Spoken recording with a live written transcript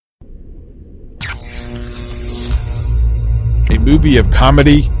movie of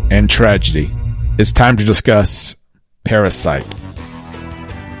comedy and tragedy. It's time to discuss Parasite.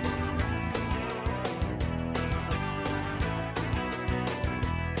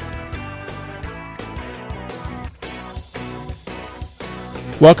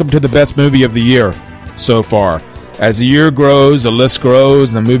 Welcome to the best movie of the year so far. As the year grows, the list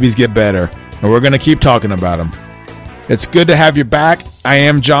grows, and the movies get better. And we're going to keep talking about them. It's good to have you back. I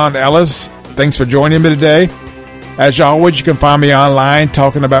am John Ellis. Thanks for joining me today. As always, you can find me online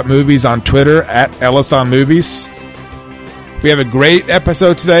talking about movies on Twitter at EllisOnMovies. We have a great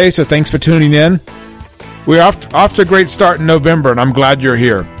episode today, so thanks for tuning in. We're off to a great start in November, and I'm glad you're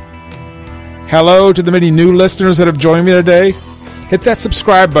here. Hello to the many new listeners that have joined me today. Hit that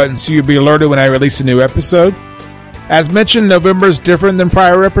subscribe button so you'll be alerted when I release a new episode. As mentioned, November is different than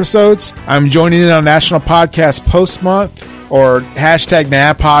prior episodes. I'm joining in on National Podcast Post Month, or hashtag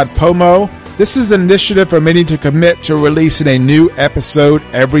NAPodPomo. This is an initiative for many to commit to releasing a new episode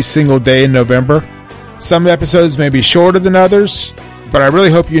every single day in November. Some episodes may be shorter than others, but I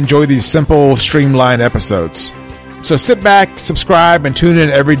really hope you enjoy these simple, streamlined episodes. So sit back, subscribe, and tune in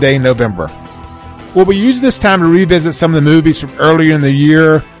every day in November. We'll be using this time to revisit some of the movies from earlier in the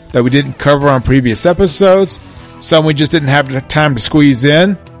year that we didn't cover on previous episodes. Some we just didn't have the time to squeeze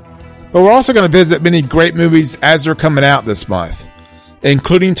in. But we're also going to visit many great movies as they're coming out this month,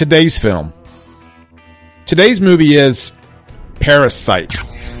 including today's film. Today's movie is Parasite.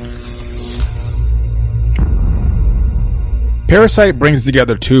 Parasite brings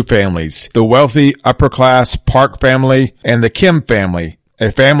together two families, the wealthy upper-class Park family and the Kim family,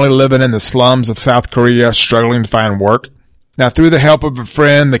 a family living in the slums of South Korea struggling to find work. Now, through the help of a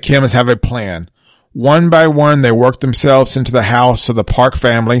friend, the Kims have a plan. One by one, they work themselves into the house of the Park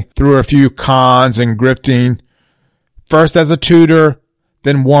family through a few cons and grifting. First as a tutor,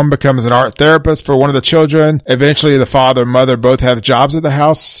 then one becomes an art therapist for one of the children. Eventually, the father and mother both have jobs at the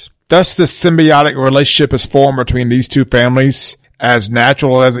house. Thus, this symbiotic relationship is formed between these two families, as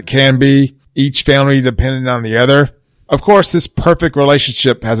natural as it can be, each family dependent on the other. Of course, this perfect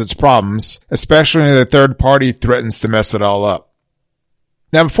relationship has its problems, especially when the third party threatens to mess it all up.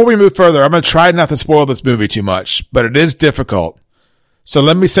 Now, before we move further, I'm going to try not to spoil this movie too much, but it is difficult. So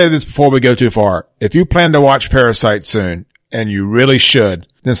let me say this before we go too far. If you plan to watch Parasite soon, and you really should,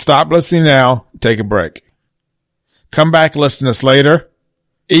 then stop listening now and take a break. Come back and listen to us later.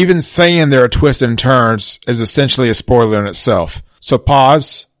 Even saying there are twists and turns is essentially a spoiler in itself. So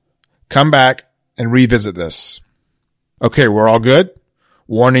pause, come back, and revisit this. Okay, we're all good?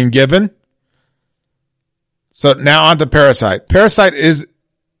 Warning given. So now on to Parasite. Parasite is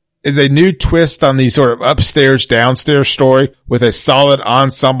a new twist on the sort of upstairs, downstairs story with a solid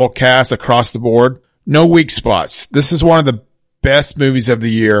ensemble cast across the board. No weak spots. This is one of the best movies of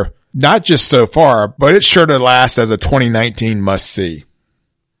the year, not just so far, but it's sure to last as a 2019 must-see.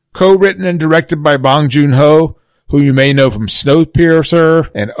 Co-written and directed by Bong Joon-ho, who you may know from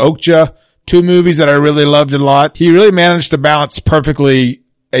Snowpiercer and Okja, two movies that I really loved a lot. He really managed to balance perfectly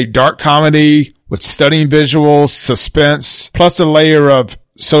a dark comedy with stunning visuals, suspense, plus a layer of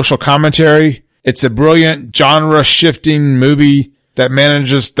social commentary. It's a brilliant genre-shifting movie that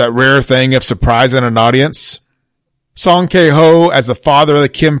manages that rare thing of surprising an audience. Song Kye-ho, as the father of the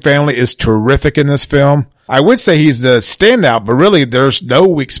Kim family, is terrific in this film. I would say he's the standout, but really there's no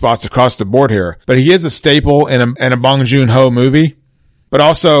weak spots across the board here. But he is a staple in a Bong Joon-ho movie. But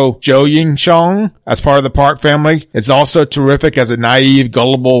also Jo Ying-chong, as part of the Park family, is also terrific as a naive,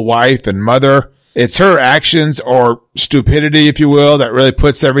 gullible wife and mother. It's her actions, or stupidity, if you will, that really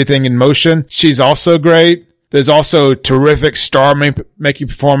puts everything in motion. She's also great. There's also a terrific star-making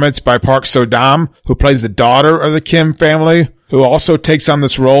performance by Park So-dam, who plays the daughter of the Kim family, who also takes on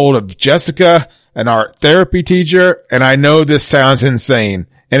this role of Jessica, an art therapy teacher. And I know this sounds insane,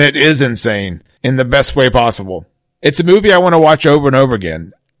 and it is insane in the best way possible. It's a movie I want to watch over and over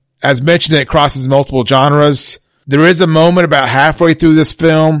again. As mentioned, it crosses multiple genres. There is a moment about halfway through this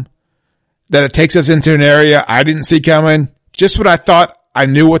film that it takes us into an area I didn't see coming. Just when I thought I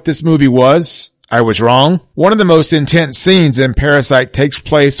knew what this movie was, I was wrong. One of the most intense scenes in Parasite takes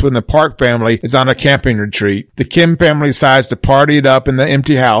place when the Park family is on a camping retreat. The Kim family decides to party it up in the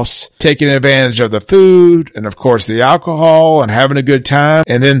empty house, taking advantage of the food and, of course, the alcohol and having a good time,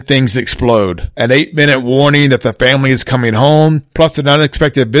 and then things explode. An 8-minute warning that the family is coming home, plus an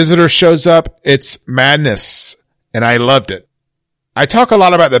unexpected visitor shows up. It's madness, and I loved it. I talk a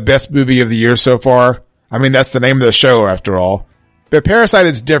lot about the best movie of the year so far. I mean, that's the name of the show, after all. But Parasite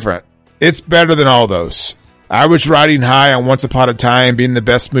is different. It's better than all those. I was riding high on Once Upon a Time being the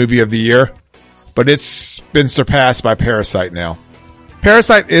best movie of the year, but it's been surpassed by Parasite now.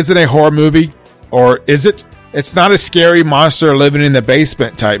 Parasite isn't a horror movie, or is it? It's not a scary monster living in the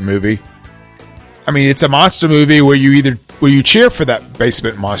basement type movie. I mean, it's a monster movie where you cheer for that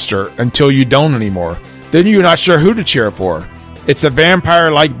basement monster until you don't anymore. Then you're not sure who to cheer for. It's a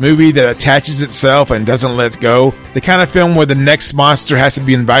vampire-like movie that attaches itself and doesn't let go. The kind of film where the next monster has to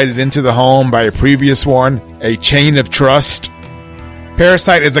be invited into the home by a previous one. A chain of trust.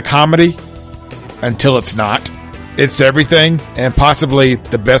 Parasite is a comedy until it's not. It's everything and possibly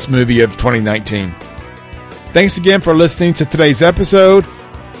the best movie of 2019. Thanks again for listening to today's episode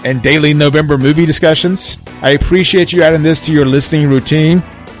and daily November movie discussions. I appreciate you adding this to your listening routine.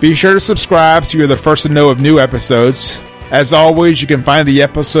 Be sure to subscribe so you're the first to know of new episodes. As always, you can find the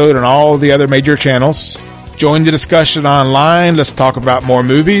episode on all the other major channels. Join the discussion online. Let's talk about more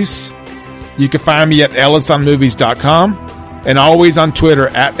movies. You can find me at ellisonmovies.com and always on Twitter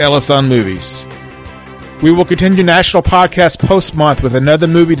at ellisonmovies. We will continue National Podcast Post Month with another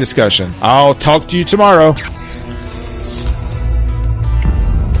movie discussion. I'll talk to you tomorrow.